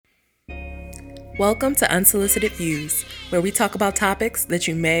Welcome to Unsolicited Views, where we talk about topics that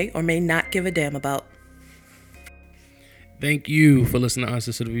you may or may not give a damn about. Thank you for listening to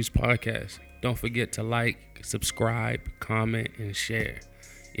Unsolicited Views podcast. Don't forget to like, subscribe, comment, and share.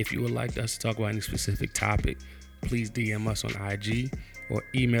 If you would like us to talk about any specific topic, please DM us on IG or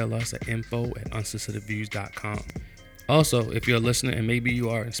email us at info@unsolicitedviews.com. Also, if you're a listener and maybe you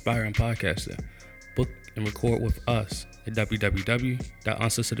are an aspiring podcaster, book and record with us at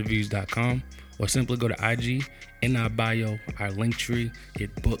www.unsolicitedviews.com or simply go to IG in our bio, our link tree,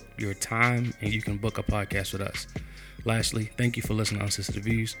 hit book your time, and you can book a podcast with us. Lastly, thank you for listening to Unsolicited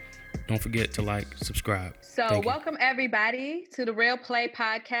Views. Don't forget to like, subscribe. So, welcome everybody to the Real Play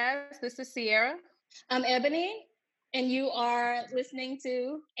Podcast. This is Sierra. I'm Ebony, and you are listening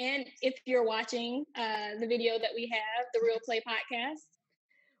to, and if you're watching the video that we have, the Real Play Podcast.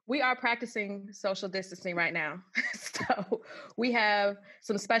 We are practicing social distancing right now. So we have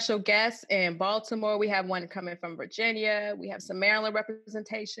some special guests in Baltimore. We have one coming from Virginia. We have some Maryland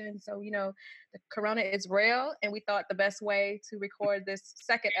representation. So, the corona is real. And we thought the best way to record this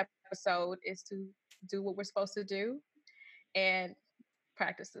second episode is to do what we're supposed to do and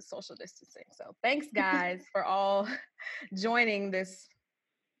practice the social distancing. So thanks, guys, for all joining this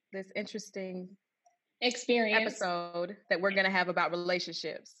interesting experience episode that we're going to have about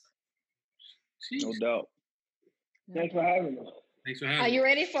relationships. No doubt. Thanks for having us. Are you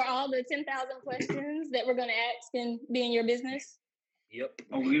ready for all the 10,000 questions that we're going to ask and be in your business? Yep.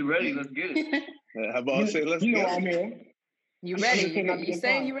 Oh, we ready? Let's get it. How about I say let's go? I'm in. You ready? You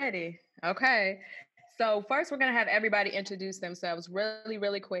saying you ready? Okay. So first, we're going to have everybody introduce themselves really,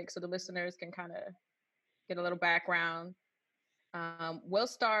 really quick so the listeners can kind of get a little background. We'll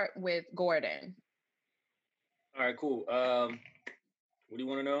start with Gordon. All right, cool. What do you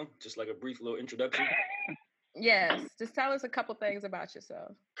want to know? Just like a brief little introduction? Yes. Just tell us a couple things about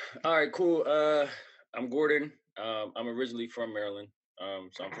yourself. All right, cool. I'm Gordon. I'm originally from Maryland.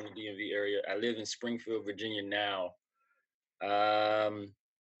 So I'm from the DMV area. I live in Springfield, Virginia now.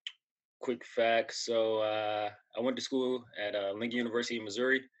 Quick facts. So I went to school at Lincoln University in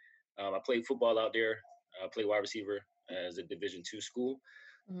Missouri. I played football out there. I played wide receiver as a Division II school.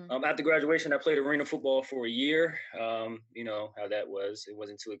 Mm-hmm. After graduation, I played arena football for a year. You know how that was. It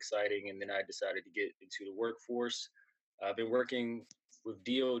wasn't too exciting. And then I decided to get into the workforce. I've been working with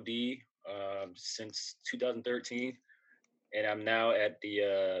DOD since 2013. And I'm now at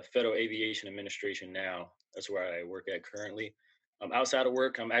the Federal Aviation Administration now. That's where I work at currently. Outside of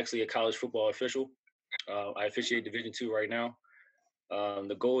work, I'm actually a college football official. I officiate Division II right now.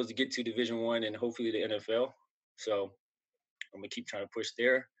 The goal is to get to Division I and hopefully the NFL. So I'm gonna keep trying to push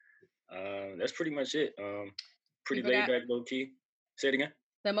there. That's pretty much it. Pretty laid back, low key. Say it again.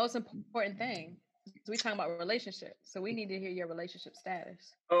 The most important thing is we talking about relationships, so we need to hear your relationship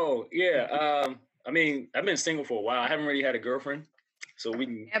status. Oh yeah. I mean, I've been single for a while. I haven't really had a girlfriend, so we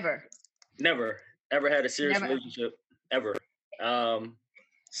can never ever had a serious relationship ever.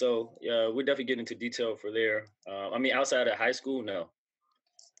 So yeah, we'll definitely get into detail for there. I mean, outside of high school, no.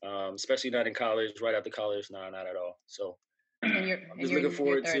 Especially not in college. Right after college, no, not at all. So I'm just looking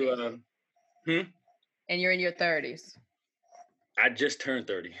forward to. And you're in your 30s. I just turned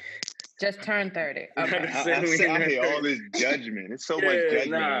 30. Just turned 30. Okay. I hear all this judgment. It's so much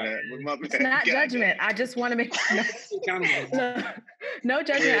judgment. It's not judgment. I just want to make no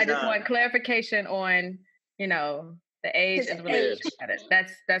judgment. I just want clarification on, the age and the relationship.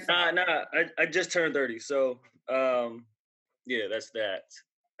 That's I just turned 30. So yeah, that's that.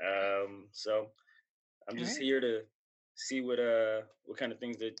 So I'm just here to see what kind of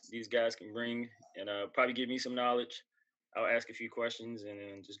things that these guys can bring and probably give me some knowledge. I'll ask a few questions and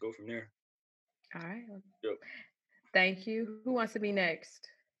then just go from there. All right. Yep. Thank you. Who wants to be next?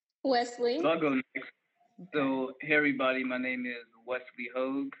 Wesley. So I'll go next. So, hey everybody, my name is Wesley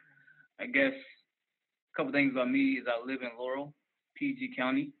Hogue. I guess a couple things about me is I live in Laurel, PG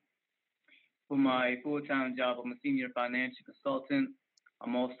County. For my full-time job, I'm a senior financial consultant.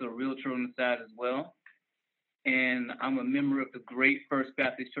 I'm also a realtor on the side as well. And I'm a member of the great First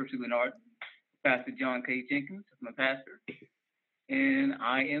Baptist Church of Glenard. Pastor John K. Jenkins is my pastor. And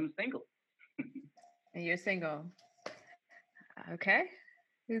I am single. And you're single. Okay.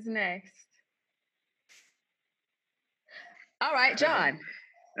 Who's next? All right, John.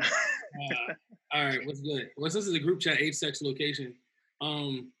 All right, what's good? Well, this is a group chat, age, sex, location.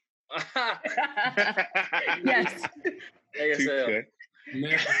 Yes. ASL.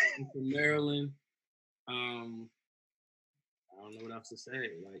 Maryland. I don't know what else to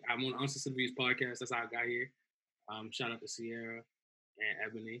say. Like, I'm on Unsolicited Views podcast. That's how I got here. Shout out to Sierra and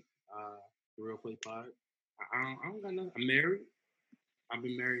Ebony, the Real Play Pod. I don't got nothing. I'm married. I've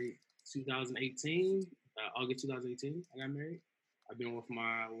been married 2018, August 2018, I got married. I've been with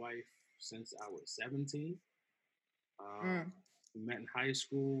my wife since I was 17. We met in high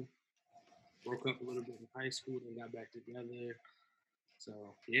school, broke up a little bit in high school, then got back together.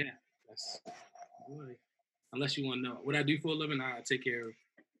 So, yeah, that's boy. Unless you want to know what I do for a living, I take care of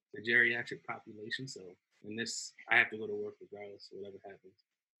the geriatric population. So, in this, I have to go to work regardless of whatever happens.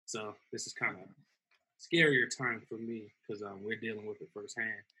 So, this is kind of scarier time for me because we're dealing with it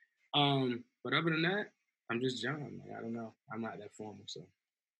firsthand. But other than that, I'm just John. Like, I don't know. I'm not that formal, so.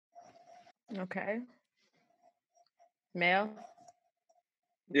 Okay. Mel?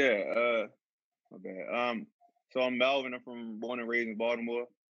 Yeah, my bad. So I'm Melvin. I'm born and raised in Baltimore.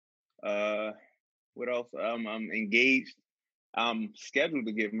 What else? I'm engaged. I'm scheduled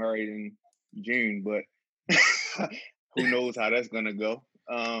to get married in June, but who knows how that's gonna go.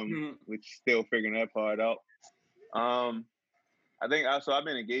 We're still figuring that part out. I think so. I've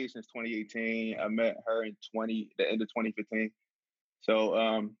been engaged since 2018. I met her in the end of 2015.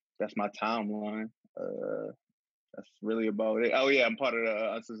 So that's my timeline. That's really about it. Oh yeah, I'm part of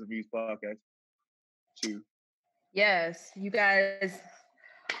the Uncensored Views podcast too. Yes, you guys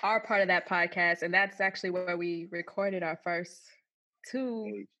are part of that podcast, and that's actually where we recorded our first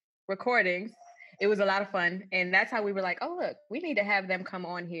 2 recordings. It was a lot of fun, and that's how we were like, oh look, we need to have them come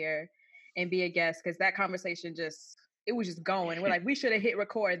on here and be a guest, because that conversation it was just going. We're like, we should have hit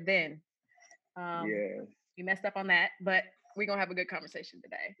record then. Yeah, we messed up on that, but we're gonna have a good conversation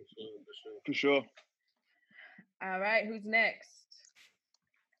today. For sure. All right, who's next?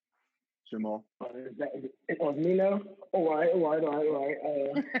 Jamal. It's me now? All right.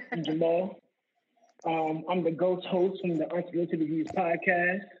 I'm Jamal. I'm the ghost host from the Unsolicited Views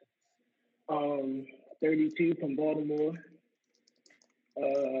podcast. 32 from Baltimore.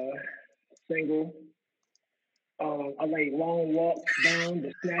 Single. I like long walks down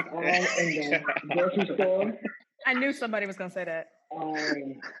the snack aisle in the grocery store. I knew somebody was gonna say that.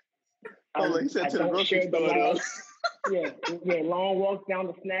 He said to the grocery store. Yeah, long walks down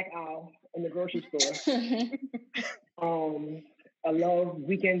the snack aisle in the grocery store. I love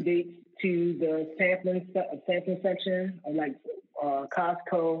weekend dates to the sampling section of like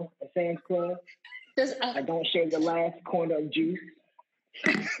Costco and Sam's Club. I don't share the last corner of juice.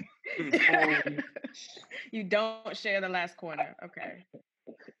 You don't share the last corner. Okay.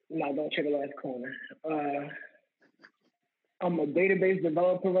 No, I don't share the last corner. I'm a database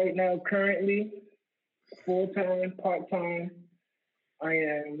developer right now, currently. Full-time, part-time. I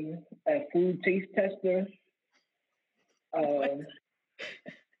am a food taste tester. A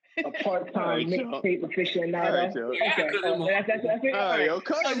part-time mixtape aficionado. That's it. All right, yo,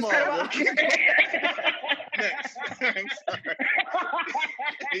 cut him off. Next. I'm sorry.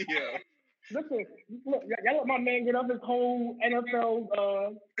 Yo. Listen, look, y'all let my man get up his whole NFL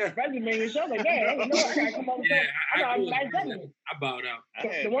resume and show. Like, yeah, I know I gotta come up with something. I bowed out. I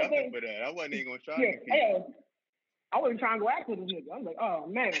had nothing for that. I wasn't even gonna try to. I wasn't trying to go after this nigga. I was like, oh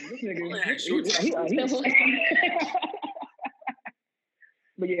man, this nigga.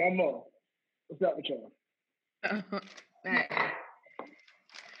 But yeah, I'm Mo. What's up with y'all?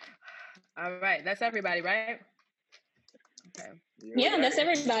 All right, that's everybody, right? Okay. Yeah, that's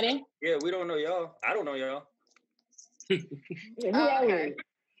everybody. Yeah, we don't know y'all. I don't know y'all.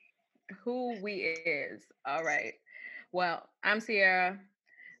 Who we is. All right. Well, I'm Sierra.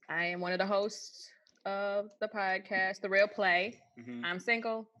 I am one of the hosts of the podcast, The Real Play. Mm-hmm. I'm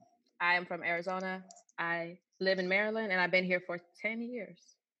single. I am from Arizona. I live in Maryland, and I've been here for 10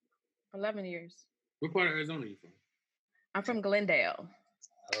 years, 11 years. What part of Arizona are you from? I'm from Glendale.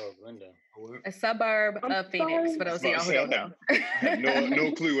 Oh, Glendale. A suburb of Phoenix, for those of y'all who don't know.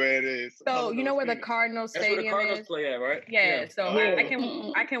 No clue where it is. So you know where the Cardinals Stadium is? That's where the Cardinals play at, right? Yeah. So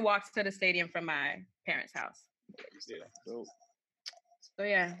I can walk to the stadium from my parents' house. Yeah. So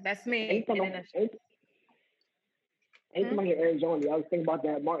yeah, that's me. Anytime in Arizona, I was thinking about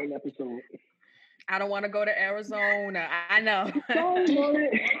that Martin episode. I don't want to go to Arizona. I know. Arizona.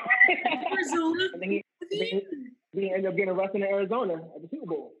 And then he ended up getting arrested in Arizona at the Super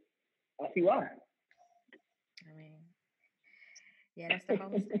Bowl. I see why. I mean, yeah, that's the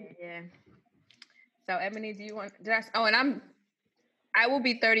homestead. Yeah. So, Ebony, do you want? And I will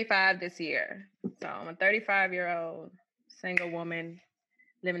be 35 this year. So I'm a 35-year-old single woman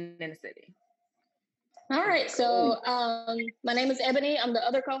living in the city. All right. So my name is Ebony. I'm the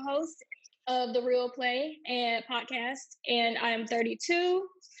other co-host of The Real Play and podcast, and I am 32.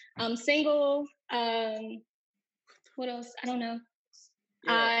 I'm single. What else? I don't know.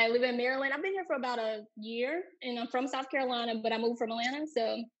 Yeah. I live in Maryland. I've been here for about a year, and I'm from South Carolina, but I moved from Atlanta.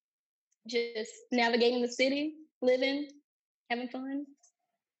 So just navigating the city, living, having fun.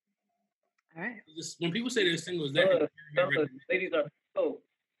 Okay. When people say they're single, is that ladies are single?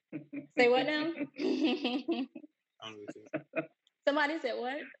 Say what now? Somebody said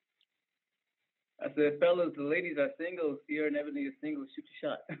what? I said, fellas, the ladies are single. Sierra and Ebony is single. Shoot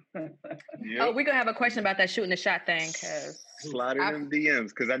your shot. Oh, we're gonna have a question about that shooting the shot thing, cause slide in them DMs,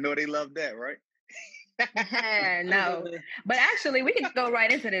 because I know they love that, right? No, but actually, we can go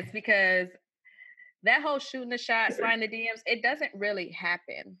right into this because that whole shooting the shot, sliding the DMs, it doesn't really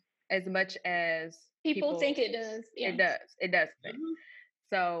happen as much as people think it does. Yeah. It does.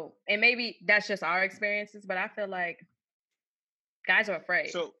 So, and maybe that's just our experiences, but I feel like guys are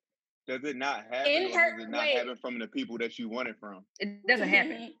afraid. So, does it not happen? Or does it not happen from the people that you want it from? It doesn't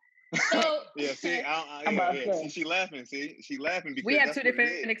happen. So, yeah, see, she laughing. See, she laughing because we have two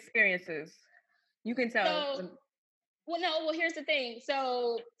different experiences. You can tell. So, well, here's the thing.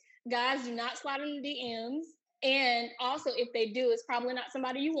 So, guys do not slide in the DMs, and also if they do, it's probably not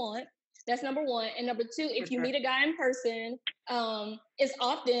somebody you want. That's number one. And number two, if you meet a guy in person, it's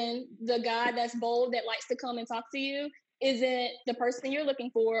often the guy that's bold that likes to come and talk to you isn't the person you're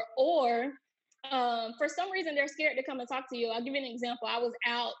looking for, or for some reason they're scared to come and talk to you. I'll give you an example. I was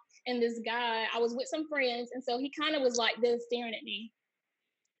out and this guy, I was with some friends, and so he kind of was like this staring at me.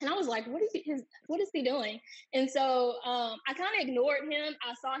 And I was like, what is he doing? And so I kind of ignored him.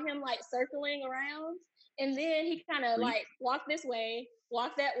 I saw him like circling around, and then he kind of like walked this way,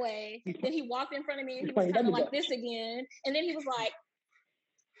 walked that way. Then he walked in front of me, and he was kind of like this again. And then he was like,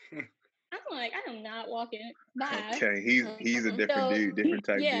 I'm like, I am not walking by. Okay, he's a different dude, different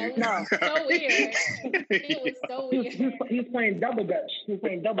type dude. Yeah, it was so weird. It was so weird. He's playing double dutch. He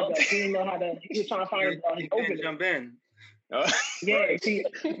didn't know how to. He was trying to find his opening. Jump in. Yeah, see,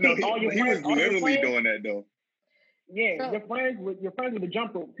 no, he was literally doing that though. Yeah, so, your friends with the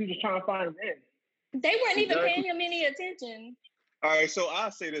jump rope, he was trying to find him in. They weren't even paying him any attention. All right, so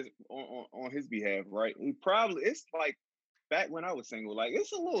I'll say this on his behalf, right? It's like back when I was single, like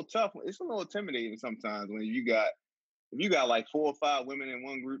it's a little tough. It's a little intimidating sometimes when you got like 4 or 5 women in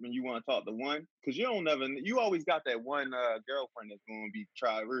one group and you want to talk to one, because you always got that one girlfriend that's going to be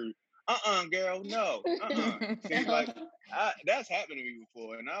rude. Girl, no. See, like that's happened to me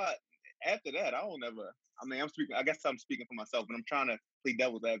before, and after that, I don't ever. I mean, I guess I'm speaking for myself, but I'm trying to play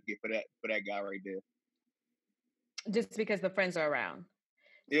devil's advocate for that guy right there. Just because the friends are around.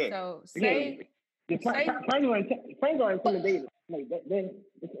 Yeah. So friends are intimidated. Like then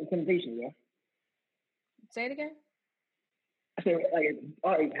it's intimidation, yeah. Say it again. I said,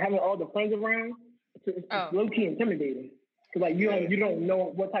 like, having all the friends around, it's low key intimidating. Because like you don't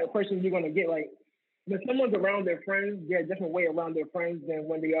know what type of person you're gonna get. Like when someone's around their friends, they're a different way around their friends than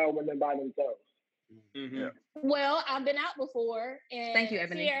when they're by themselves. Mm-hmm. Yeah. Well, I've been out before, and thank you,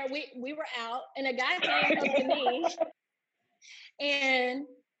 Ebony. Sierra, we were out, and a guy came up to me, and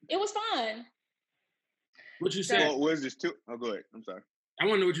it was fun. What you said? Was this too? Oh, go ahead. I'm sorry. I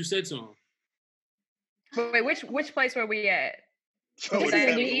want to know what you said to him. Wait, which place were we at?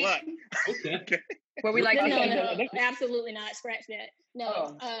 Okay. Were we like? No, absolutely not. Scratch that.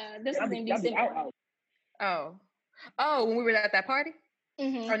 No, this is in December. Oh, when we were at that party,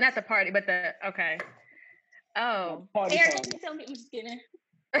 or not the party, but the okay. Oh, Eric, tell me. I'm just kidding.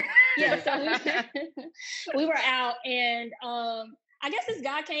 Yeah, so we were out, and I guess this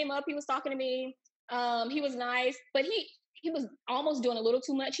guy came up. He was talking to me. He was nice, but he was almost doing a little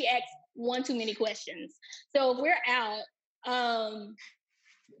too much. He asked one too many questions. So if we're out,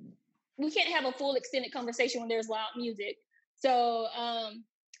 we can't have a full extended conversation when there's loud music. So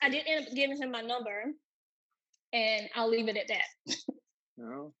I did end up giving him my number, and I'll leave it at that.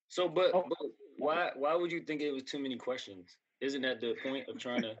 No. So, but why would you think it was too many questions? Isn't that the point of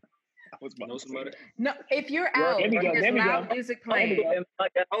trying to know somebody? No, if you're out, there's loud music playing.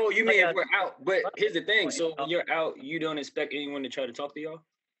 Oh, you mean if we're out? But here's the thing. So when you're out, you don't expect anyone to try to talk to y'all?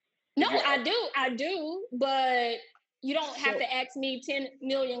 No, I do, but you don't have to ask me 10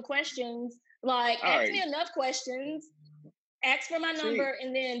 million questions. Like, ask me enough questions, ask for my number,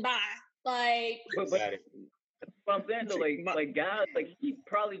 and then bye. Like, but I'm saying though, like guys, like he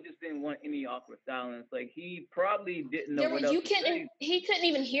probably just didn't want any awkward silence. Like he probably didn't know what else to say. He couldn't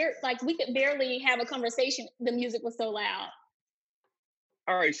even hear. Like we could barely have a conversation. The music was so loud.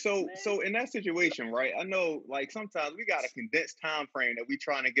 All right, so in that situation, right? I know, like sometimes we got a condensed time frame that we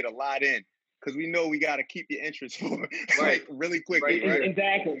trying to get a lot in, because we know we got to keep your interest for really quickly, right?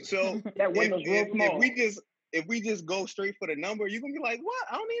 Exactly. So that window's real small. If we just go straight for the number, you're gonna be like, "What?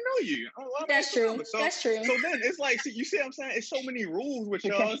 I don't even know you." That's true. That's true. So then it's like, you see what I'm saying? It's so many rules with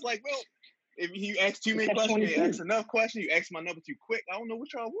y'all. It's like, well, if you ask too many questions, you ask enough questions, you ask my number too quick. I don't know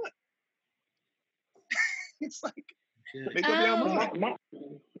what y'all want. It's like, make up your mind.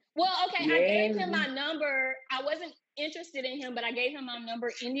 Well, Well, okay, I gave him my number. I wasn't interested in him, but I gave him my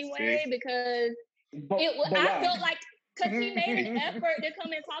number anyway because I felt like because he made an effort to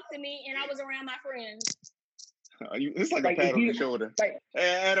come and talk to me, and I was around my friends. It's like a pat on the shoulder.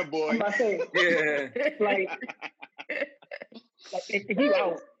 And a boy. Yeah. Like if you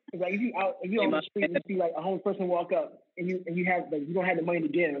out, like if you on the street and you see like a homeless person walk up and you have like you don't have the money to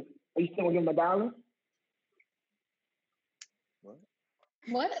give, are you still gonna give him $1?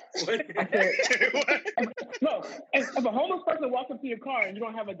 What? I said, no, if a homeless person walks up to your car and you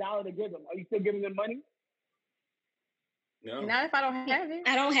don't have $1 to give them, are you still giving them money? No. Not if I don't have it.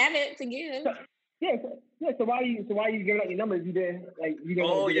 I don't have it to give. So why are you giving out your numbers? You did like you.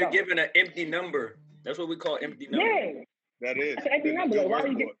 Oh, you're giving an empty number. That's what we call empty number. Yeah, that is. That's an empty number. Like,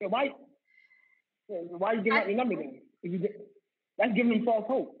 why are you giving out your number then? That's giving them false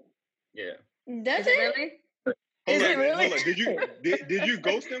hope. Yeah. Does it really? Is it really? Hold on. Did you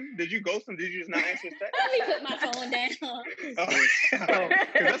ghost him? Did you ghost him? Did you just not answer his text? Let me put my phone down. Because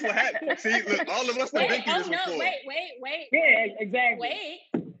that's what happened. See, look, all of us have been through this before. Wait. Yeah, exactly.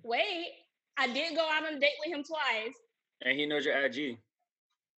 Wait. I did go out on a date with him twice. And he knows your IG.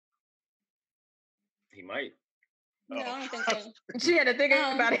 He might. No, I don't think so. She had to think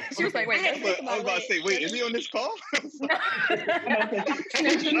about it. She was like, wait. I was about to say, wait, is he on this call? She's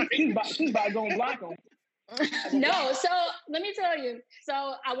about to go and block him. No, so let me tell you.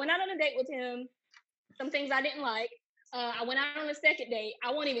 So I went out on a date with him. Some things I didn't like. I went out on a second date.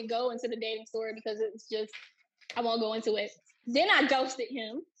 I won't even go into the dating story because it's just, I won't go into it. Then I ghosted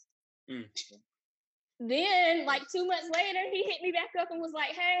him. Then, like 2 months later, he hit me back up and was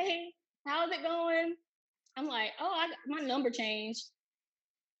like, hey, how's it going? I'm like, oh, my number changed.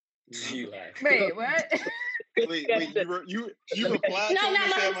 You like? Wait, what? Wait, you replied to him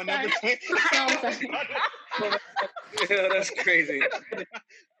and said my number changed? Yeah, that's crazy. I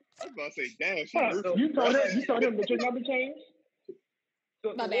was about to say, damn, you told him that your number changed?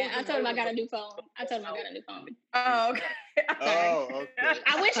 My bad. I told him I got a new phone. Oh, okay. Oh, okay.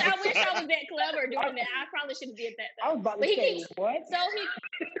 I wish I was that clever doing that. I probably should have did that though. I was about to say, what? So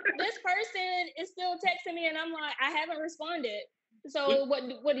this person is still texting me, and I'm like, I haven't responded. So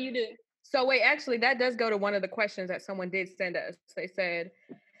what do you do? So wait, actually, that does go to one of the questions that someone did send us. They said,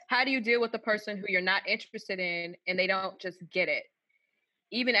 how do you deal with the person who you're not interested in and they don't just get it,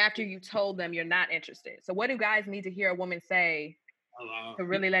 even after you told them you're not interested? So what do guys need to hear a woman say to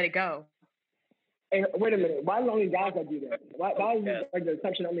really let it go? Hey, wait a minute. Why is it only guys that do that? Why is it like the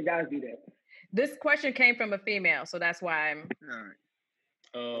assumption only guys do that? This question came from a female, so that's why I'm.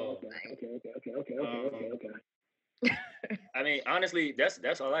 Oh. Okay. I mean, honestly,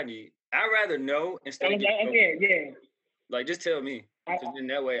 that's all I need. I'd rather know instead of like just tell me. Because in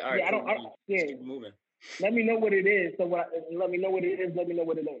that way, all right, keep moving. Let me know what it is. Let me know what it is. Let me know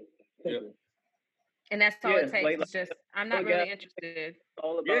what it is. Yep. And that's all it takes. It's just I'm not really interested. It's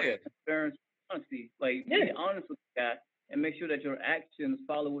all about transparency, honesty. Like be honest with the guy and make sure that your actions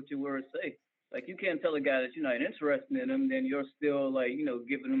follow what your words say. Like you can't tell a guy that you're not interested in him, then you're still like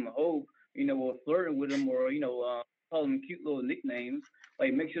giving him a hope, or flirting with him, or calling him cute little nicknames.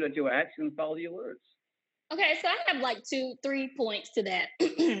 Like make sure that your actions follow your words. Okay, so I have like 2-3 points to that.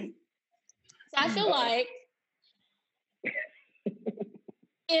 So I feel like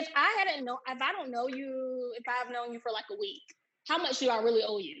if I don't know you, if I've known you for like a week, how much do I really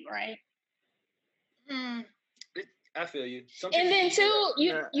owe you, right? I feel you. And then two,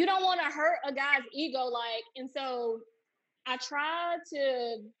 you don't want to hurt a guy's ego, like, and so I try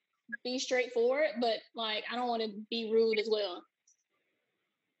to be straightforward, but like I don't want to be rude as well.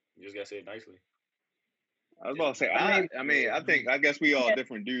 You just gotta say it nicely. I was about to say, I guess we all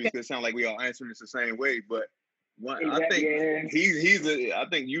different dudes. It sounds like we all answering this the same way, but I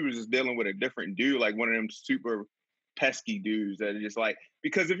think you were just dealing with a different dude, like one of them super pesky dudes that are just like,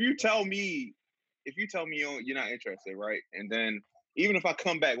 because if you tell me you're not interested, right? And then even if I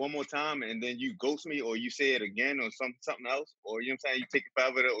come back one more time and then you ghost me or you say it again or something else, or you take it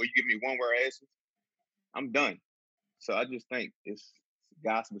forever or you give me one word answers, I'm done. So I just think it's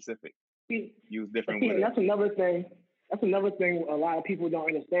guy specific. Use different words. That's another thing. A lot of people don't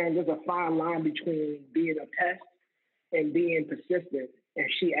understand. There's a fine line between being a pest and being persistent. And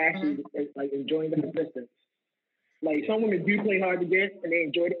she actually is like enjoying the persistence. Like some women do play hard to get and they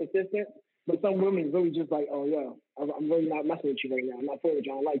enjoy the persistence, but some women really just like, oh yeah, I'm really not messing with you right now. I'm not playing with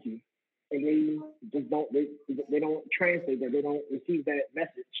you. I don't like you, and they just don't. They don't translate that. They don't receive that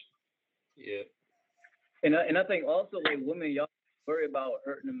message. Yeah, and I think also like women, y'all worry about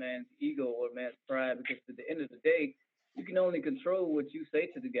hurting a man's ego or a man's pride because at the end of the day, you can only control what you say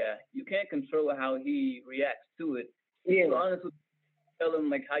to the guy. You can't control how he reacts to it. Yeah. So honestly, tell him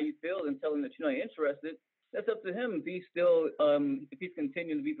like how you feel and tell him that you're not interested, that's up to him if he's still if he's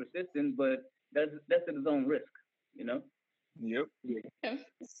continuing to be persistent, but that's at his own risk, you know? Yep. Yeah.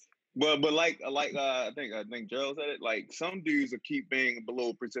 But like I think Gerald said it, like some dudes will keep being a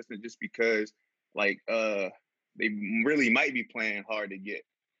little persistent just because like they really might be playing hard to get.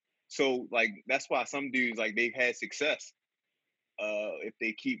 So like that's why some dudes like they've had success if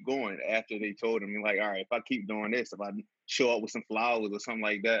they keep going after they told them, like, all right, if I keep doing this, if I show up with some flowers or something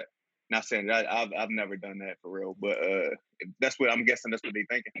like that. Not saying that I've never done that for real, but that's what I'm guessing. That's what they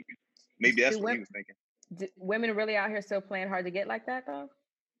thinking. Maybe that's what he was thinking. Women really out here still playing hard to get like that though?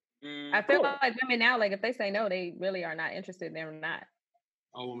 I feel like women now, like if they say no, they really are not interested. They're not.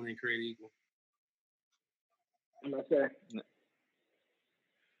 All women ain't created equal. I'm not sure.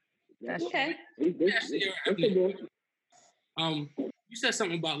 That's okay. You said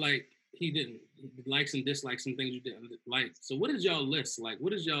something about like he didn't likes and dislikes some things you didn't like. So what is y'all list? Like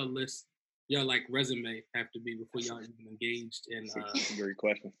what is y'all list? Y'all like resume have to be before y'all even engaged in That's a great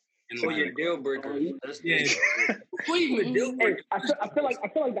question. So your deal breaker. Yeah. Before you even deal breaker. I feel like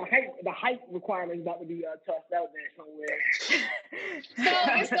the height requirement is about to be tossed out there somewhere. So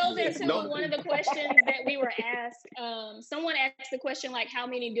this goes into one of the questions that we were asked. Someone asked the question like, how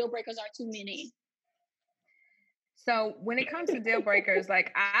many deal breakers are too many? So when it comes to deal breakers,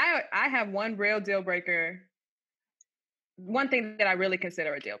 like I have one real deal breaker. One thing that I really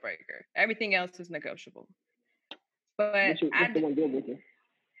consider a deal breaker. Everything else is negotiable. But what's the one deal breaker?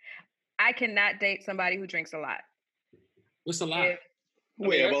 I cannot date somebody who drinks a lot. What's a lot?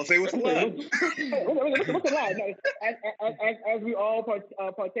 I'll say what's a lot. What's a lot? As we all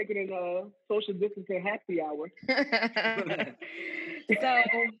partaking in social distancing happy hour. So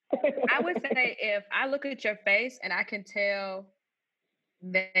I would say if I look at your face and I can tell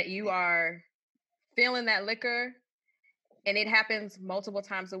that you are feeling that liquor and it happens multiple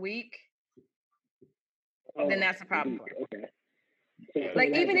times a week, then that's a problem. Okay. Like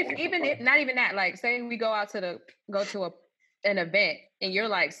even if not even that, like say we go to an event and you're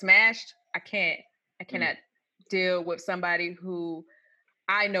like smashed, I cannot deal with somebody who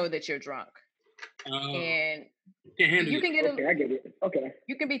I know that you're drunk. And you can get I get it. Okay.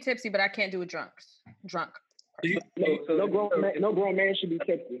 You can be tipsy, but I can't do a drunk. No grown man should be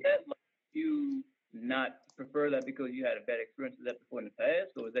tipsy. You not prefer that because you had a bad experience with that before in the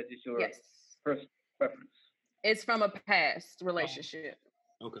past, or is that just your first preference? It's from a past relationship.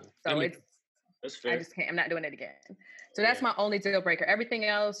 Okay. So that's fair. I just can't. I'm not doing it again. So that's my only deal breaker. Everything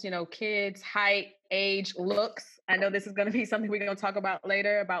else, kids, height, age, looks. I know this is going to be something we're going to talk about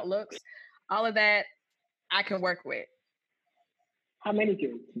later about looks. All of that, I can work with. How many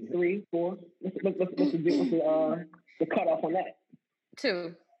kids? 3, 4? What's the cutoff on that?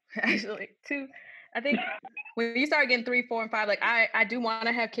 2, actually 2. I think when you start getting 3, 4, and 5, like I do want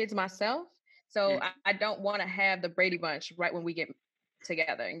to have kids myself. So I don't want to have the Brady Bunch right when we get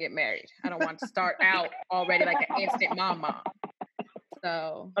together and get married. I don't want to start out already like an instant mom.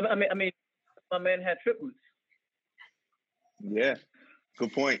 So I mean, my man had triplets. Yeah,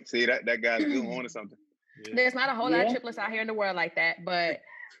 good point. See that guy's still on to something. Yeah. There's not a whole lot of triplets out here in the world like that, but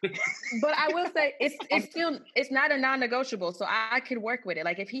I will say it's not a non-negotiable. So I could work with it.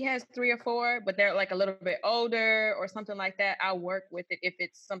 Like if he has 3 or 4, but they're like a little bit older or something like that, I'll work with it if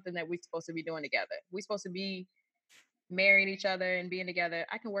it's something that we're supposed to be doing together. We're supposed to be marrying each other and being together.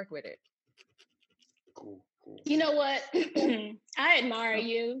 I can work with it. Cool. You know what? I admire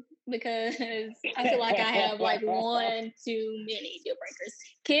you because I feel like I have like one too many deal breakers.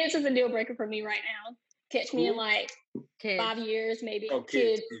 Kids is a deal breaker for me right now. Catch me in like 5 years, maybe. Oh,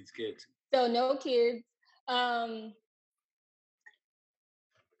 kids. So no kids. Height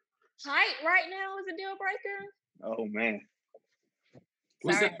right now is a deal breaker. Oh man.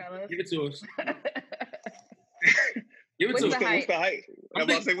 Sorry, fellas. Give it to us. What's the height? I'm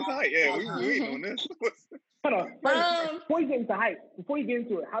about to say what's the height. Yeah, we waiting on this. Hold on. Before you get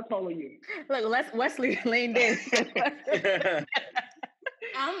into it, how tall are you? Look, Wesley leaned in.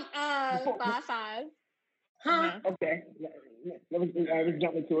 I'm 5'5". Huh? Okay. Let's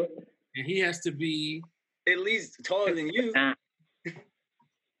jump into it. And he has to be at least taller than you.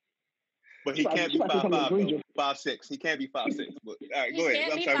 But he can't be 5'5", 5'6". He can't be 5'6". But all right, go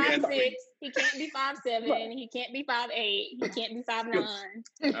ahead. He can't be 5'6". He can't be 5'7". He can't be 5'8". He can't be 5'9".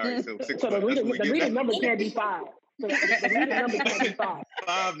 All right, so 6 So foot. the leading number can't be 5. So the leading number can't be 5.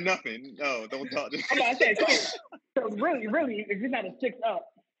 5 nothing. No, don't talk to me. Okay, so really, if you're not a 6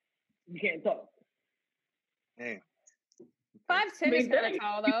 up, you can't talk. Damn. 5'10" is kind of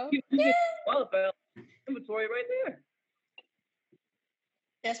tall though. Yeah. Inventory right there.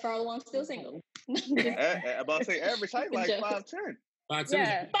 That's for all the ones still single. I'm about to say average height like 5'10". 5'10".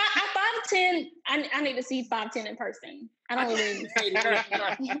 Yeah. 5'10". I need to see 5'10" in person. I don't really.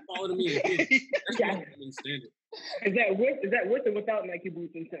 Follow to me. That's Yeah. my standard. Is that with or without Nike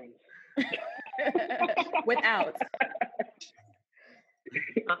boots and Timbs? Without.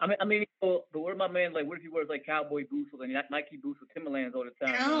 I mean, but what my man like? What if he wears like cowboy boots or like Nike boots or Timberlands all the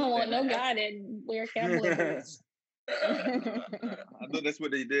time? I don't want no guy that wear cowboy boots. I thought that's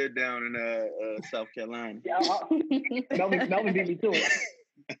what they did down in South Carolina. Yeah, Melvin beat me to it.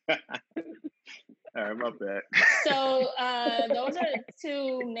 All right, my bad. So those are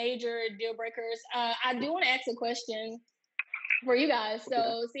two major deal breakers. I do want to ask a question for you guys.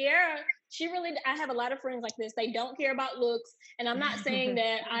 So Sierra, I have a lot of friends like this. They don't care about looks, and I'm not saying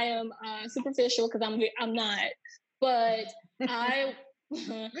that I am superficial because I'm not, but I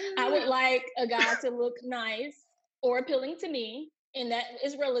would like a guy to look nice or appealing to me, and that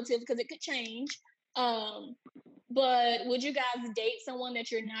is relative because it could change. But would you guys date someone that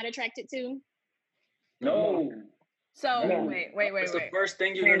you're not attracted to? No. So No. wait. That's the first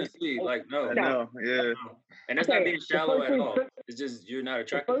thing you're gonna see. Like, no. No, yeah. And that's not being shallow at all. It's just you're not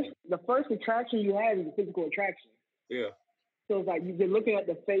attracted. The first attraction you have is a physical attraction. Yeah. So it's like you're looking at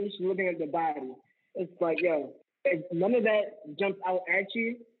the face, you're looking at the body. It's like, yo, if none of that jumps out at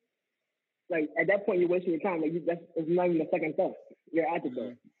you, like at that point you're wasting your time. Like it's not even a second thought. You're at the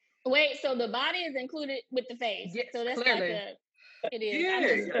door. Wait, so the body is included with the face. Yeah, So that's clearly. not the. It is.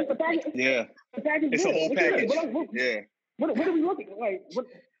 Yeah. It's a whole package. Yeah. What are we looking at? Like,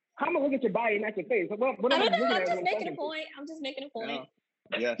 how am I looking at your body and not your face? What am I looking at? I'm just making a point. I'm just making a point. No.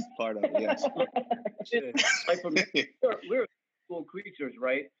 Yes, part of it, yes. Like for me, we're cool creatures,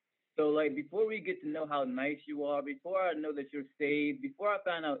 right? So like before we get to know how nice you are, before I know that you're saved, before I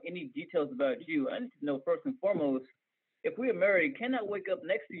find out any details about you, I need to know first and foremost, if we are married, can I wake up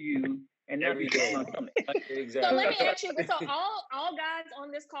next to you and not be on my stomach? Exactly. So let me ask you. So all guys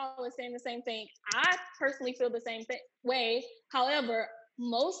on this call are saying the same thing. I personally feel the same way. However,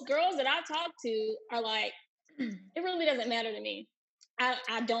 most girls that I talk to are like, it really doesn't matter to me.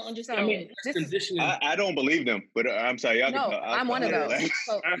 I don't understand. I mean, I don't believe them, but I'm sorry. I'm one of those.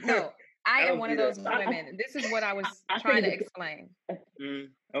 So, no, I am one of those women. This is what I was trying to explain.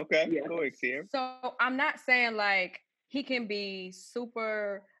 Okay, go ahead, Sierra. So I'm not saying like he can be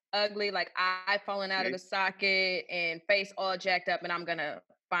super ugly, like eye falling out of the socket and face all jacked up, and I'm gonna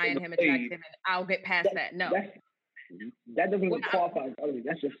find him attractive, and I'll get past that. No, that doesn't qualify as ugly.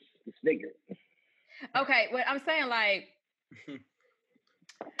 That's just disfigured. Okay, well, I'm saying like.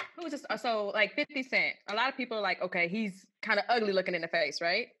 Who was just so like 50 Cent? A lot of people are like, okay, he's kind of ugly looking in the face,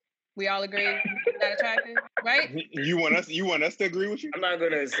 right? We all agree not attractive, right? You want us to agree with you? I'm not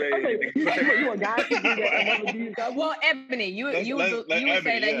gonna say. Okay, you a guy to do that and never do that? Well, Ebony, you would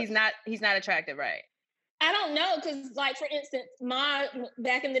say that he's not attractive, right? I don't know, because like for instance,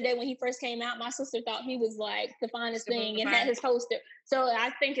 back in the day when he first came out, my sister thought he was like the finest thing and had his poster. So I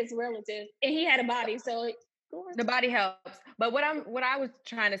think it's relative, and he had a body, so. The body helps. But what I was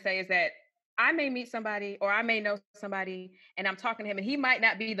trying to say is that I may meet somebody or I may know somebody and I'm talking to him and he might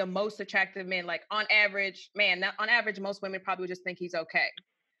not be the most attractive man. Like on average, most women probably would just think he's okay.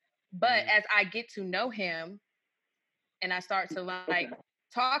 But as I get to know him and I start to like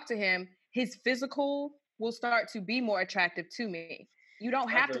talk to him, his physical will start to be more attractive to me. You don't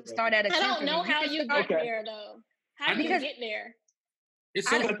have to start at a 10. I don't know how you get there though. How do you get there? It's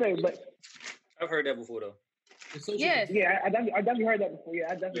so I've heard that before though. Yes. Yeah, I definitely heard that before. Yeah,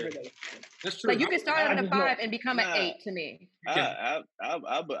 I definitely heard that before. That's true. Like you can start at a 5 and become an 8 to me. I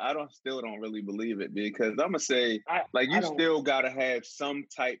still don't really believe it because I'm gonna say you still gotta have some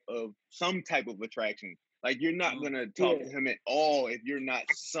type of attraction. Like you're not gonna talk to him at all if you're not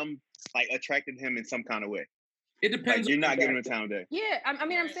attracted to him in some kind of way. It depends. Like, you're not giving him time day. Yeah, I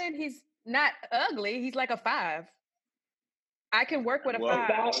mean, I'm saying he's not ugly. He's like a 5. I can work with a 5.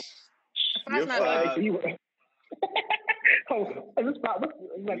 A 5's not ugly. This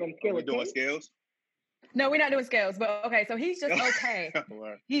like on scale. We're doing scales? No, we're not doing scales. But okay, so he's just okay.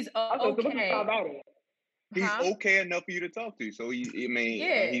 He's okay. He's okay enough for you to talk to. So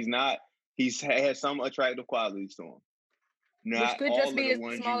he's not. He's has some attractive qualities to him. Not which could all just be of the as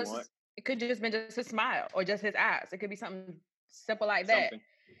ones small you as want. it could just be just his smile or just his eyes. It could be something simple like that.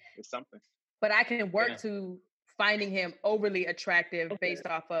 It's something. But I can work to finding him overly attractive based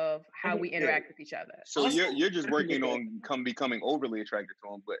off of how we interact with each other. So you're just working on becoming overly attracted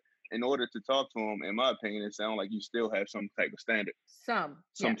to him, but in order to talk to him, in my opinion, it sounds like you still have some type of standard,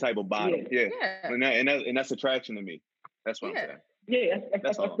 some type of bottom, and that's attraction to me. That's what I'm saying. Yeah,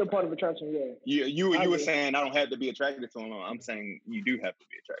 that's still part of attraction. Yeah. You were saying I don't have to be attracted to him. I'm saying you do have to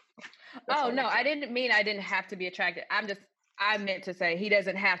be attracted to him. Oh no, I didn't mean I didn't have to be attracted. I meant to say he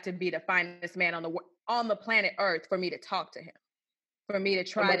doesn't have to be the finest man on the planet Earth for me to talk to him, for me to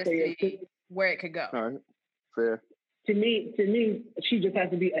try to see where it could go. All right, fair. To me, she just has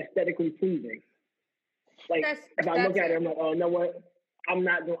to be aesthetically pleasing. Like if I look at her, I'm like, oh, you know what? I'm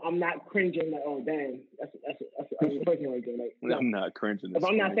not cringing. Like, oh, damn, that's a person right there. Like, no. I'm not cringing. If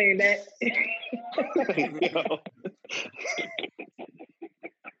I'm not saying that,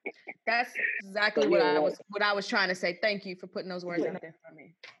 that's exactly what I was trying to say. Thank you for putting those words out there for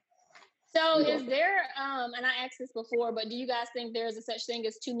me. So, is there? And I asked this before, but do you guys think there is a such thing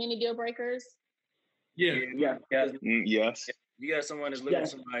as too many deal breakers? Yeah. Yes. You got someone that's living with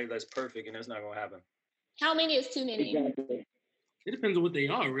somebody that's perfect, and that's not gonna happen. How many is too many? Exactly. It depends on what they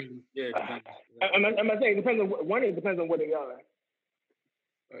are, really. Yeah, it depends. I'm not saying it depends on one. It depends on what they are.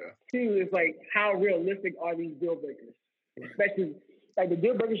 Two is like how realistic are these deal breakers, especially like the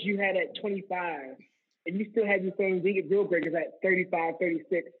deal breakers you had at 25, and you still had the same deal breakers at 35,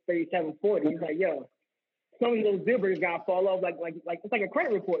 36, 37, 40. It's like, yo, some of those deal breakers gotta fall off like it's like a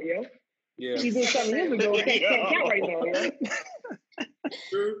credit report, yo. Yeah. You did 7 years ago, can't count right now, yo.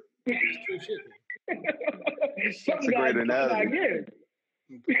 True shit. That's a great analogy.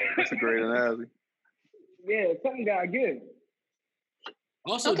 That's a great analogy. Yeah, something got good.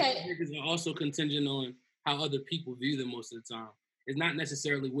 Also, deal breakers are also contingent on how other people view them most of the time. It's not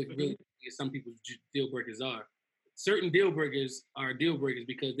necessarily what really some people's deal breakers are. Certain deal breakers are deal breakers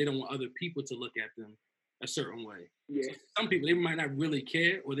because they don't want other people to look at them a certain way. Yeah. So some people, they might not really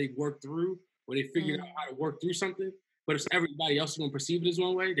care, or they work through, or they figured out how to work through something. But if everybody else is going to perceive it as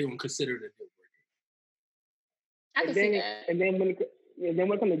one way, they won't consider it a deal breaker. I can see that. And then when it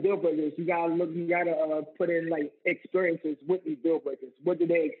comes to deal breakers, you gotta put in like experiences with these deal breakers. What did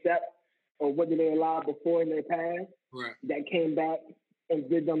they accept, or what did they allow before in their past that came back and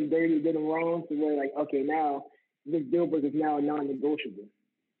did them dirty, did them wrong? So we're like, okay, now this deal breaker is now non-negotiable.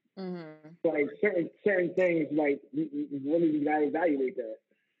 Mm-hmm. So like certain things, like you really gotta evaluate that.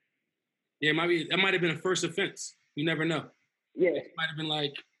 Yeah, that might have been a first offense. You never know. Yeah, it might have been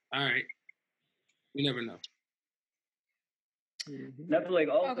like, all right, you never know. And I feel like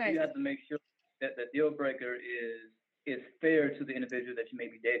also you have to make sure that the deal breaker is fair to the individual that you may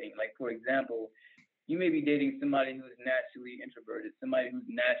be dating. Like, for example, you may be dating somebody who's naturally introverted, somebody who's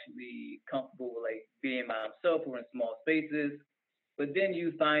naturally comfortable with like being by himself or in small spaces, but then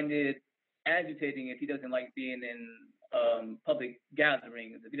you find it agitating if he doesn't like being in public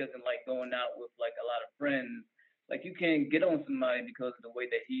gatherings, if he doesn't like going out with like a lot of friends. Like, you can't get on somebody because of the way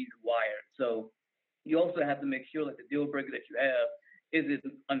that he's wired. So you also have to make sure that the deal breaker that you have isn't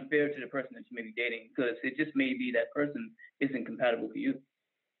unfair to the person that you may be dating, because it just may be that person isn't compatible for you.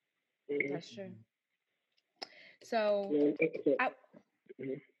 That's true. So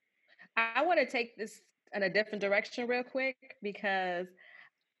I want to take this in a different direction real quick, because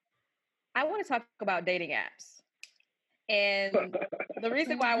I want to talk about dating apps. And the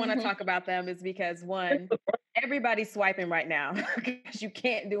reason why I want to talk about them is because, one, everybody's swiping right now because you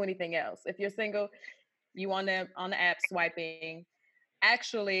can't do anything else. If you're single, you on the app swiping.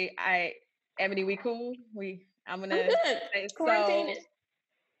 Actually, Ebony, we cool? I'm gonna say, so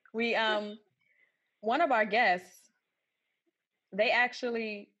we one of our guests, they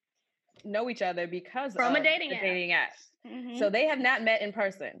actually know each other because from of a dating app. Mm-hmm. So they have not met in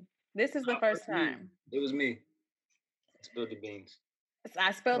person. This is the first time. It was me. Spilled the beans.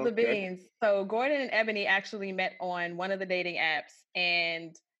 I spilled the beans. So Gordon and Ebony actually met on one of the dating apps,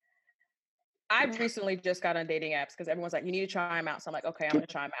 and I recently just got on dating apps because everyone's like, you need to try them out. So I'm like, okay, I'm going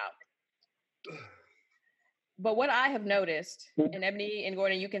to try them out. But what I have noticed, and Ebony and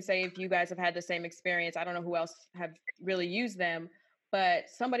Gordon, you can say if you guys have had the same experience. I don't know who else have really used them, but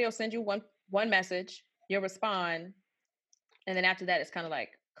somebody will send you one message, you'll respond, and then after that, it's kind of like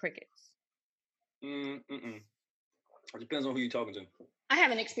crickets. It depends on who you're talking to. I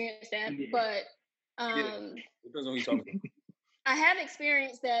haven't experienced that, but it depends on who you're talking to. I have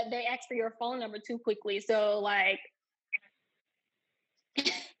experienced that they ask for your phone number too quickly. So like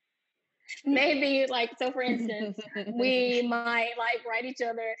maybe like, so for instance, we might like write each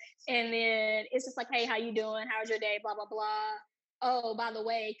other and then it's just like, hey, how you doing? How's your day? Blah, blah, blah. Oh, by the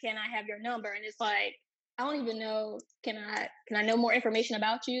way, can I have your number? And it's like, I don't even know. Can I know more information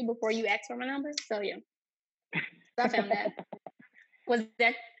about you before you ask for my number? So yeah. So I found that. Was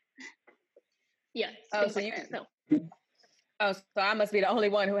that? Yeah. Oh, so so I must be the only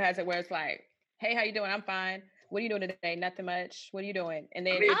one who has it where it's like, hey, how you doing? I'm fine. What are you doing today? Nothing much. What are you doing? And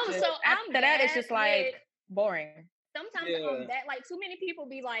then after that, it's just like boring. Sometimes that like too many people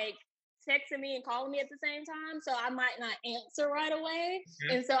be like texting me and calling me at the same time, so I might not answer right away.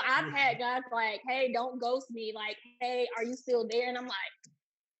 Mm-hmm. And so I've had guys like, "Hey, don't ghost me." Like, "Hey, are you still there?" And I'm like,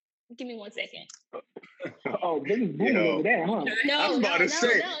 "Give me 1 second." Oh, Billy's booming over there, huh? No, I was about to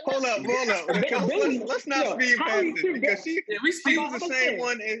say, hold up. Let's not speed past it because she was the same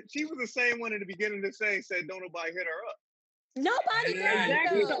one, and she was the same one at the beginning to said, "Don't nobody hit her up." Nobody did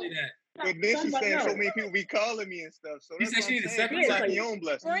that. But then she's saying so many people be calling me and stuff. So that's what I'm saying. You block your own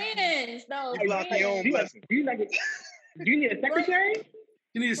blessings. Friends, though. You block your own blessings. Do you need a secretary?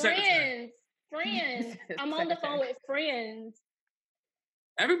 You need a secretary. Friends. I'm on the phone with friends.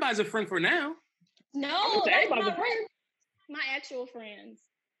 Everybody's a friend for now. No, that's my friends. My actual friends.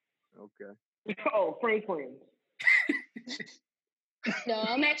 Okay. Oh, friends. No,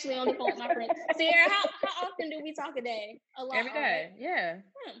 I'm actually on the phone with my friends. Sierra, how often do we talk a day? A lot. Every day, yeah.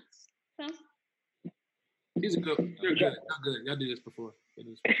 These are good. You're good. Not good. Y'all do this before.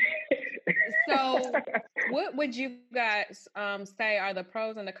 So, what would you guys say are the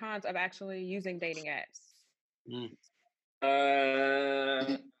pros and the cons of actually using dating apps?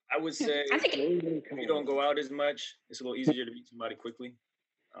 I would say if you don't go out as much, it's a little easier to meet somebody quickly.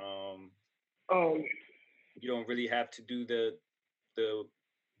 You don't really have to do the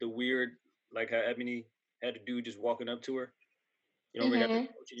weird, like how Ebony had to do just walking up to her. You don't really have to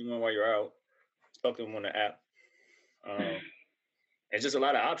approach anyone while you're out. Talk to them on the app. It's just a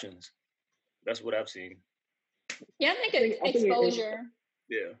lot of options. That's what I've seen. Yeah, I think it's exposure.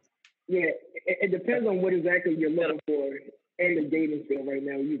 Yeah, it depends on what exactly you're looking for in the dating field right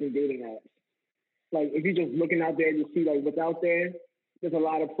now using dating apps. Like, if you're just looking out there to see like what's out there, there's a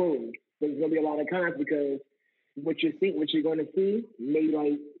lot of pros. There's gonna be a lot of cons because what you're going to see may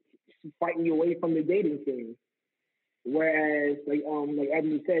like fighting you away from the dating scene. Whereas, like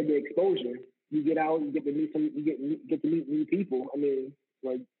Ebony said, the exposure, you get out, you get to meet get to meet new people. I mean,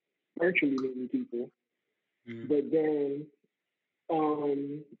 like virtually meet new people. Mm-hmm. But then,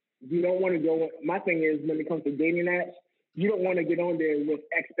 you don't want to go. My thing is, when it comes to dating apps, you don't want to get on there with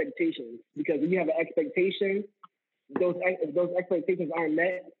expectations, because if you have an expectation, those expectations aren't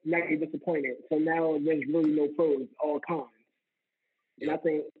met, now you're disappointed. So now there's really no pros, all cons. And I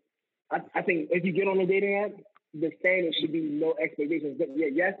think if you get on a dating app, the standard should be no expectations. But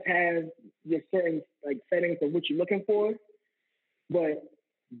yes, have your certain like settings of what you're looking for, but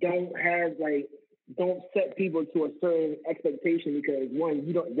don't set people to a certain expectation, because one,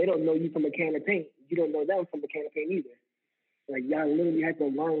 they don't know you from a can of paint. You don't know them from a can of paint either. Like, y'all literally have to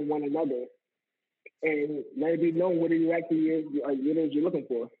learn one another and let it be known what it actually is, what it is you're looking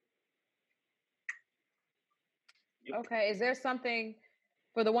for. Okay, is there something,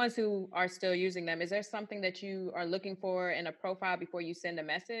 for the ones who are still using them, is there something that you are looking for in a profile before you send a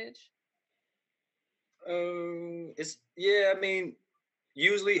message? I mean,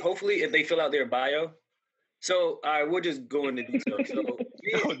 usually, hopefully, if they fill out their bio. So I will just go into detail. So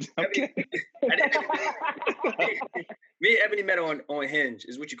me and Ebony met on Hinge,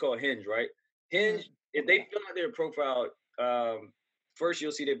 is what you call Hinge, right? Hinge, if they fill out their profile, first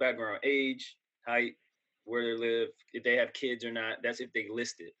you'll see their background, age, height, where they live, if they have kids or not. That's if they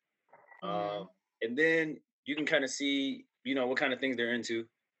list it. And then you can kind of see, what kind of things they're into.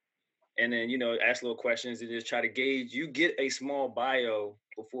 And then, ask little questions and just try to gauge. You get a small bio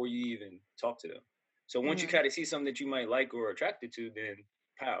before you even talk to them. So once you kind of see something that you might like or attracted to, then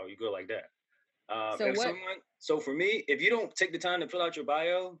pow, you go like that. So for me, if you don't take the time to fill out your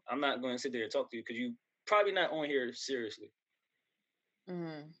bio, I'm not going to sit there and talk to you, because you probably not on here seriously.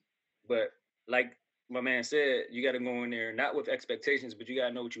 But like my man said, you got to go in there not with expectations, but you got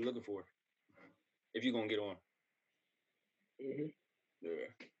to know what you're looking for if you're going to get on. Yeah.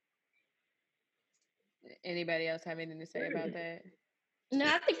 Anybody else have anything to say about that? No,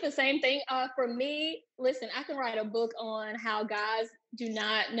 I think the same thing. For me, listen, I can write a book on how guys do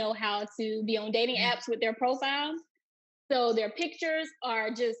not know how to be on dating apps with their profile. So their pictures are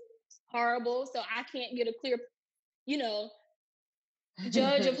just horrible. So I can't get a clear,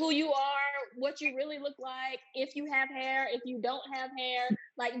 judge of who you are, what you really look like, if you have hair, if you don't have hair.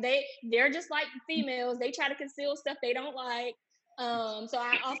 Like they're just like females. They try to conceal stuff they don't like. So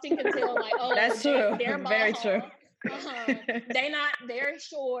I often can tell, like, oh, that's true. They're very true. They're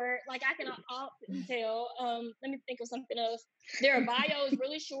short. Like, I can often tell. Let me think of something else. Their bio is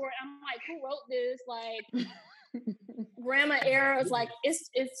really short. I'm like, who wrote this? Like, grammar errors. Like, it's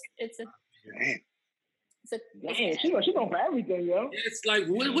Damn, she going for everything, yo. It's like,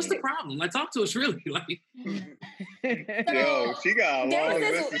 what's the problem? Like, talk to us, really. Like, yo, she got a long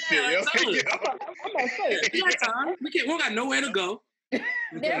list of shit. We got time. We don't got nowhere to go.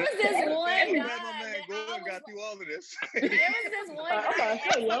 There was this one guy. Gordon got through all of this. There was this one guy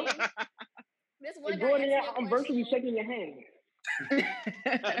this one guy Gordon, I'm virtually shaking your hand. There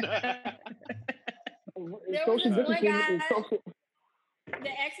was this one guy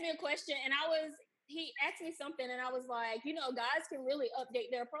that asked me a question, and he asked me something, and I was like, guys can really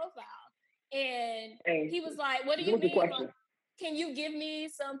update their profile. And he was like, what do you mean? Can you give me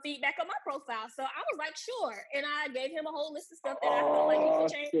some feedback on my profile? So I was like, sure. And I gave him a whole list of stuff that I felt like he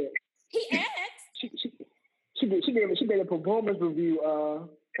could change. Shit. He asked. She gave a performance review on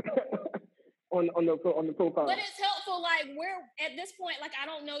the profile. But it's helpful. Like, we're at this point, like, I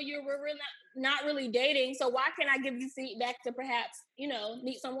don't know you. We're really not really dating. So why can't I give you feedback to perhaps,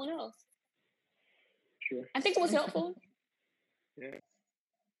 meet someone else? Sure. I think it was helpful. Yeah.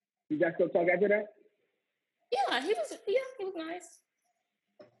 You guys still talk after that? Yeah, he was nice.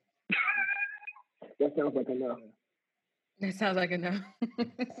 That sounds like a no. That sounds like a no.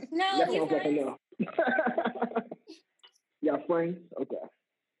 No, that sounds like a no. Y'all friends? Okay.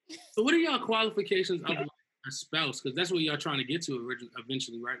 So what are y'all qualifications of a spouse? Because that's what y'all trying to get to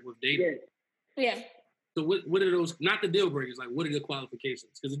eventually, right? With dating. Yeah. So what are those, not the deal breakers, like what are the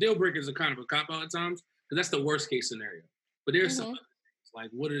qualifications? Because the deal breakers are kind of a cop-out at times, because that's the worst case scenario. But there's some other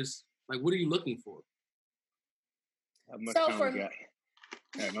things, like what are you looking for? So for my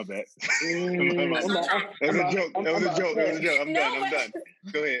bad. It was a joke. I'm done.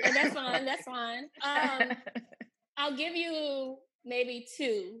 Go ahead. That's fine. I'll give you maybe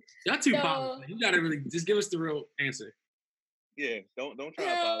 2. Y'all too powerful. You gotta really just give us the real answer. Yeah, don't try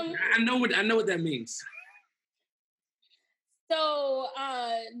to follow. I know what that means. So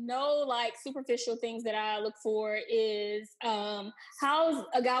no like superficial things that I look for is how's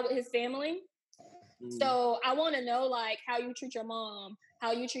a guy with his family? So I want to know like how you treat your mom,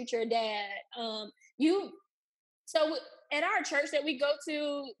 how you treat your dad. So at our church that we go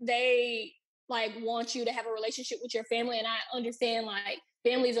to, they like want you to have a relationship with your family, and I understand like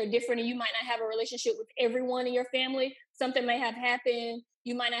families are different, and you might not have a relationship with everyone in your family. Something may have happened.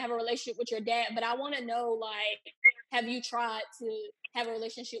 You might not have a relationship with your dad, but I want to know like, have you tried to have a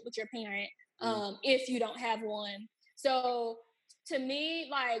relationship with your parent if you don't have one? So to me,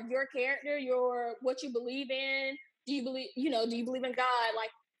 like your character, what you believe in, do you believe in God? Like,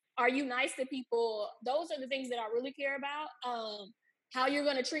 are you nice to people? Those are the things that I really care about. How you're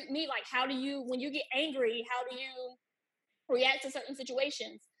going to treat me. Like, when you get angry, how do you react to certain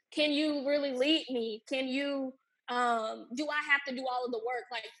situations? Can you really lead me? Can you, do I have to do all of the work?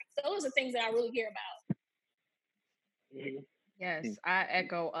 Like, those are things that I really care about. Yes, I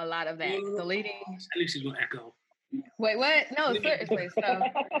echo a lot of that. The leading. At least she's going to echo. Wait, what? No, seriously. So,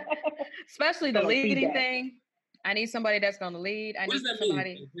 especially the leading thing. I need somebody that's going to lead. I need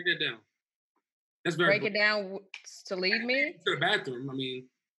somebody. Mean? Break that down. That's very break it down to lead me. To the bathroom. I mean.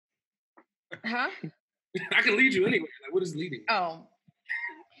 Huh? I can lead you anyway. Like, what is leading? Oh.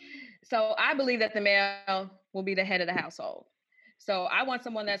 So I believe that the male will be the head of the household. So I want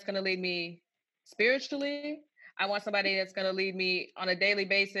someone that's going to lead me spiritually. I want somebody that's going to lead me on a daily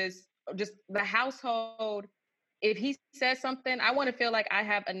basis. Just the household. If he says something, I want to feel like I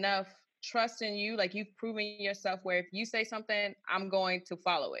have enough trust in you. Like you've proven yourself where if you say something, I'm going to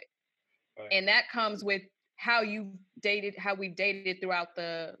follow it. Right. And that comes with how we've dated throughout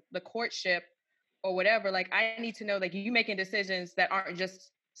the courtship or whatever. Like I need to know like you making decisions that aren't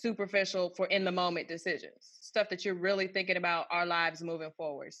just superficial for in the moment decisions, stuff that you're really thinking about our lives moving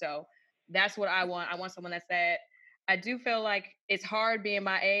forward. So that's what I want. I want someone that's that. I do feel like it's hard being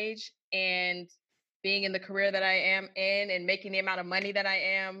my age and being in the career that I am in and making the amount of money that I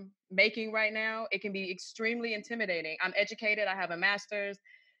am making right now. It can be extremely intimidating. I'm educated. I have a master's.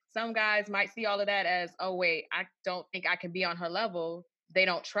 Some guys might see all of that as, oh, wait, I don't think I can be on her level. They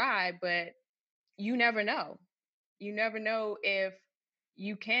don't try, but you never know. You never know if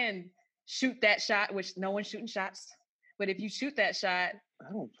you can shoot that shot, which no one's shooting shots. But if you shoot that shot.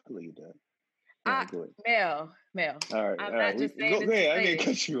 I don't believe that. Mel. All right. I'm not just saying. Go ahead. I didn't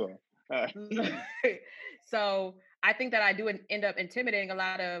cut you off. Right. So I think that I do end up intimidating a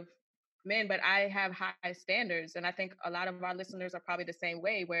lot of men, but I have high standards. And I think a lot of our listeners are probably the same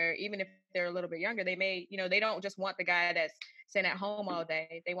way, where even if they're a little bit younger, they may, they don't just want the guy that's sitting at home all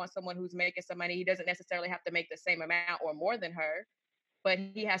day. They want someone who's making some money. He doesn't necessarily have to make the same amount or more than her, but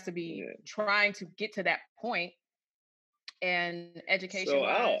he has to be trying to get to that point. And education. So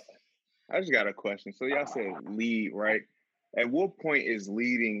I just got a question. So y'all said lead, right? At what point is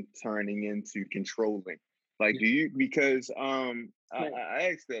leading turning into controlling? Like, do you, because I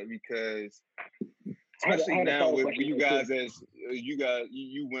asked that because especially now with you guys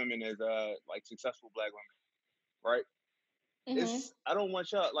you women as like successful Black women, right? it's I don't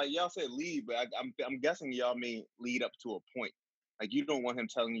want y'all like y'all said lead, but I'm guessing y'all mean lead up to a point. Like you don't want him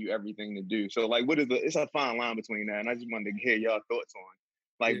telling you everything to do. So like, it's a fine line between that, and I just wanted to hear y'all thoughts on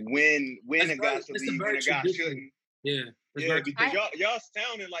like when a guy should lead, when a guy shouldn't. Yeah. Because y'all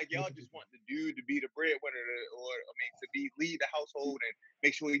sounding like y'all just want the dude to be the breadwinner, to be lead the household and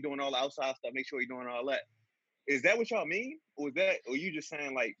make sure he's doing all the outside stuff, make sure he's doing all that. Is that what y'all mean, or you just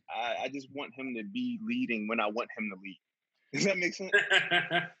saying like I just want him to be leading when I want him to lead? Does that make sense?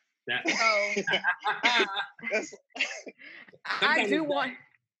 I do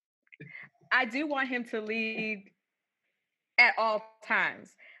want him to lead at all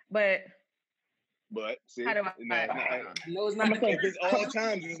times, but see, how do I? No, it's not. If it's all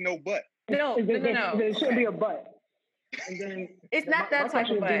times, there's no but. No. There should be a but. And then it's not that type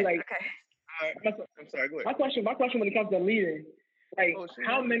of but. Like, okay. I'm sorry. Go ahead. My question when it comes to leading, like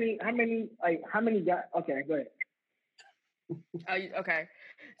how many guys? Okay, go ahead. Okay.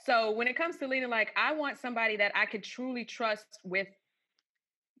 So when it comes to leading, like I want somebody that I could truly trust with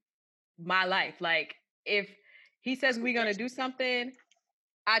my life. Like if he says we're gonna do something,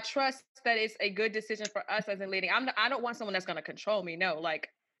 I trust that it's a good decision for us as in leading. I don't want someone that's gonna control me. No, like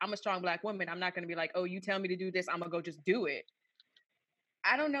I'm a strong Black woman. I'm not gonna be like, oh, you tell me to do this, I'm gonna go just do it.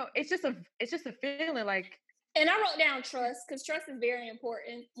 I don't know. It's just a feeling like. And I wrote down trust because trust is very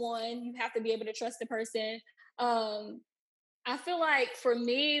important. One, you have to be able to trust the person. I feel like for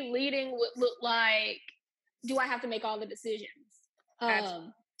me, leading would look like, do I have to make all the decisions? I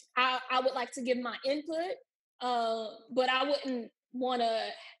would like to give my input, but I wouldn't want to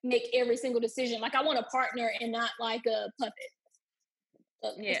make every single decision. Like I want a partner and not like a puppet.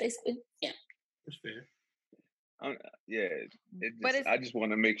 Yeah. That's fair. I just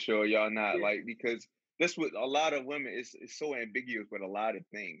want to make sure y'all not like, because that's what a lot of women it's so ambiguous with a lot of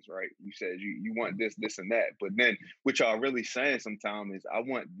things, right? You said you want this and that, but then what y'all really saying sometimes is I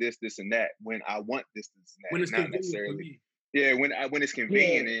want this and that when I want this and that, when it's not necessarily. Yeah, when it's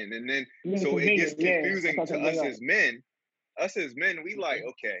convenient, and then so it gets confusing to us as men. Us as men, we like,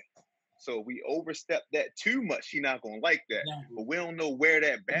 okay, so we overstep that too much. She not gonna like that, but we don't know where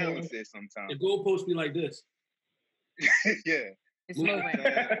that balance is sometimes. The goalpost be like this. Yeah. It's moving.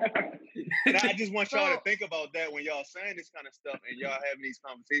 And I just want y'all to think about that when y'all saying this kind of stuff and y'all having these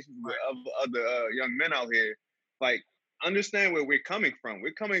conversations with other young men out here. Like, understand where we're coming from.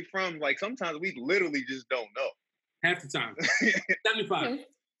 We're coming from, like, sometimes we literally just don't know. Half the time. 75.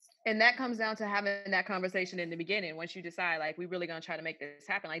 And that comes down to having that conversation in the beginning. Once you decide, like, we're really going to try to make this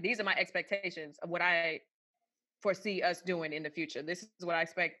happen. Like, these are my expectations of what I foresee us doing in the future. This is what I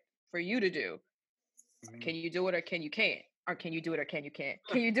expect for you to do. Mm-hmm. Can you do it or can you can't? Or can you do it or can you can't?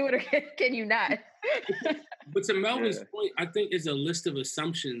 Can you do it or can you not? But to Melvin's point, I think it's a list of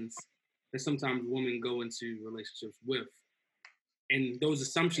assumptions that sometimes women go into relationships with. And those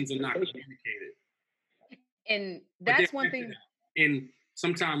assumptions are not communicated. And that's one thing. And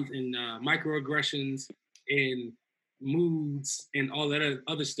sometimes in microaggressions, in moods, and all that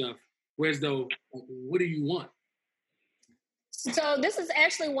other stuff. Whereas though, what do you want? So this is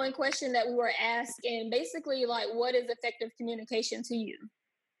actually one question that we were asked, and basically, like, what is effective communication to you?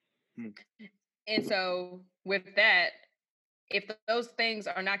 And so with that, if those things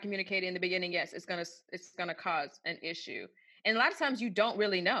are not communicated in the beginning, yes, it's gonna cause an issue. And a lot of times you don't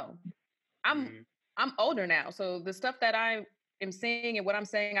really know. I'm older now, so the stuff that I am seeing and what I'm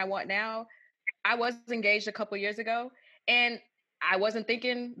saying I want now, I was engaged a couple years ago, and I wasn't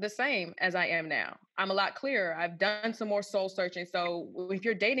thinking the same as I am now. I'm a lot clearer. I've done some more soul searching. So if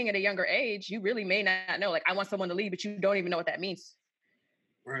you're dating at a younger age, you really may not know. Like, I want someone to lead, but you don't even know what that means.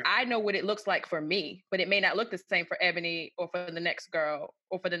 Right. I know what it looks like for me, but it may not look the same for Ebony or for the next girl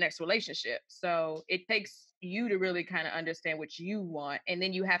or for the next relationship. So it takes you to really kind of understand what you want. And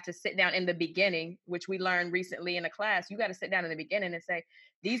then you have to sit down in the beginning, which we learned recently in a class. You got to sit down in the beginning and say,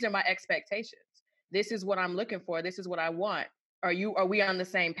 these are my expectations. This is what I'm looking for. This is what I want. Are we on the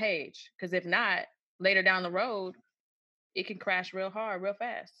same page? Because if not, later down the road, it can crash real hard, real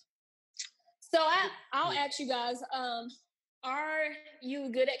fast. So I'll ask you guys, are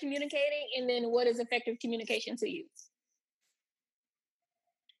you good at communicating? And then what is effective communication to you?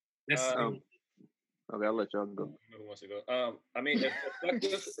 Okay, I'll let y'all go. Who wants to go? I mean,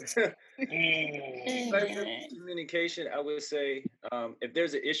 effective communication, I would say, if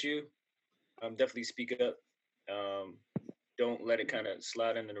there's an issue, definitely speak up. Don't let it kind of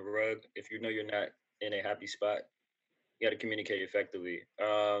slide under the rug. If you know you're not in a happy spot, you got to communicate effectively.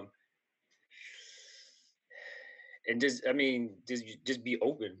 And just be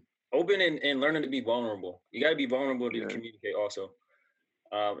open and learning to be vulnerable. You got to be vulnerable to communicate also.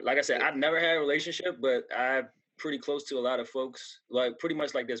 Like I said, I've never had a relationship, but I've pretty close to a lot of folks, like pretty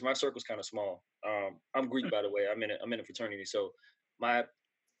much like this. My circle's kind of small. I'm Greek, by the way. I'm in a fraternity, so my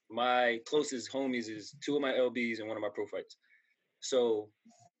closest homies is 2 of my LBs and 1 of my pro fights. So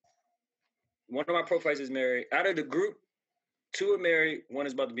 1 of my pro fights is married. Out of the group, 2 are married, 1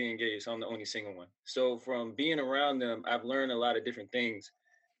 is about to be engaged. So I'm the only single one. So from being around them, I've learned a lot of different things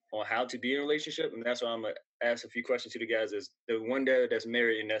on how to be in a relationship, and that's why I'm gonna ask a few questions to the guys. Is the one that's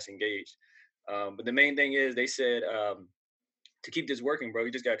married and that's engaged. But the main thing is they said to keep this working, bro,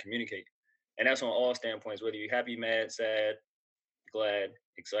 you just gotta communicate, and that's on all standpoints. Whether you're happy, mad, sad, glad,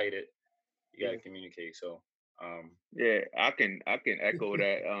 excited, you gotta communicate. So yeah, I can echo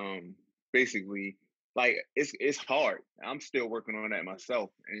that. Basically, like it's hard. I'm still working on that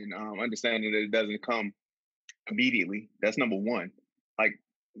myself, and understanding that it doesn't come immediately. That's number one. Like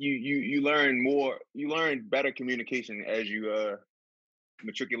you learn more, you learn better communication as you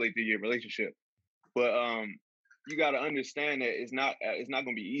matriculate through your relationship. But you gotta understand that it's not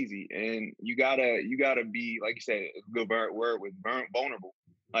gonna be easy, and you gotta be, like you said, a good word with vulnerable.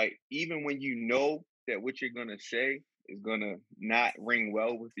 Like even when you know that what you're gonna say is gonna not ring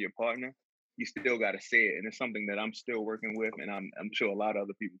well with your partner, you still gotta say it, and it's something that I'm still working with, and I'm sure a lot of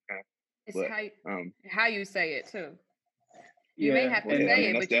other people can. It's but, how you say it too. You may have to say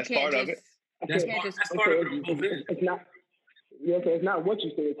it, but you can't just. That's part of it. It's not. Yeah, so it's not what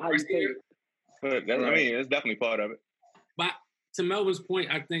you say; it's how you say it. But I mean, it's definitely part of it. But to Melvin's point,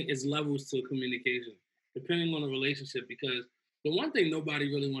 I think it's levels to communication, depending on the relationship. Because the one thing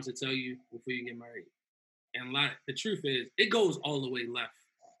nobody really wants to tell you before you get married, and the truth is, it goes all the way left.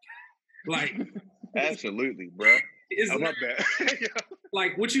 Like, absolutely, bro. I love that.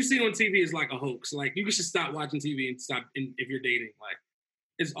 Like what you see on TV is like a hoax. Like you should stop watching TV and stop. If you're dating, like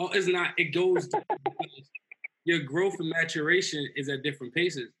it's not. It goes. Your growth and maturation is at different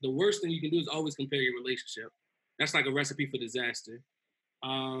paces. The worst thing you can do is always compare your relationship. That's like a recipe for disaster.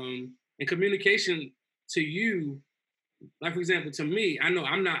 And communication to you, like for example, to me, I know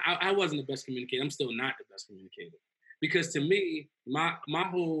I wasn't the best communicator. I'm still not the best communicator. Because to me, my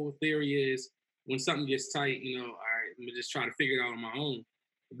whole theory is when something gets tight, all right, let me just try to figure it out on my own.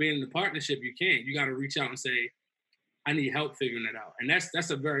 But being in a partnership, you can't. You got to reach out and say, I need help figuring it out. And that's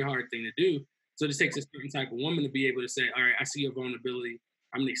a very hard thing to do. So it takes a certain type of woman to be able to say, all right, I see your vulnerability.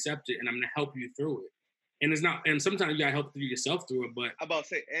 I'm going to accept it, and I'm going to help you through it. And sometimes you got to help yourself through it, but. I'm about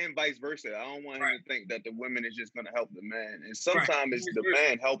to say, and vice versa. I don't want him to think that the woman is just going to help the man. And sometimes it's the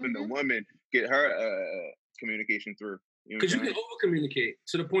man helping the woman get her communication through. Because you can over-communicate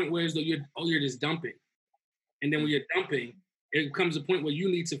to the point where you're just dumping. And then when you're dumping, it comes a point where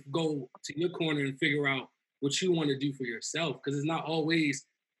you need to go to your corner and figure out what you want to do for yourself. Because it's not always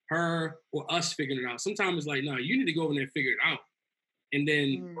her or us figuring it out. Sometimes it's like, no, you need to go over there and figure it out. And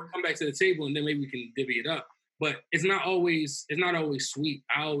then come back to the table and then maybe we can divvy it up. But it's not always sweet.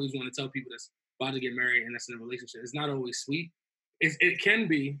 I always want to tell people that's about to get married and that's in a relationship. It's not always sweet. It can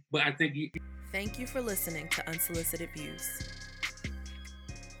be, but I think Thank you for listening to Unsolicited Views.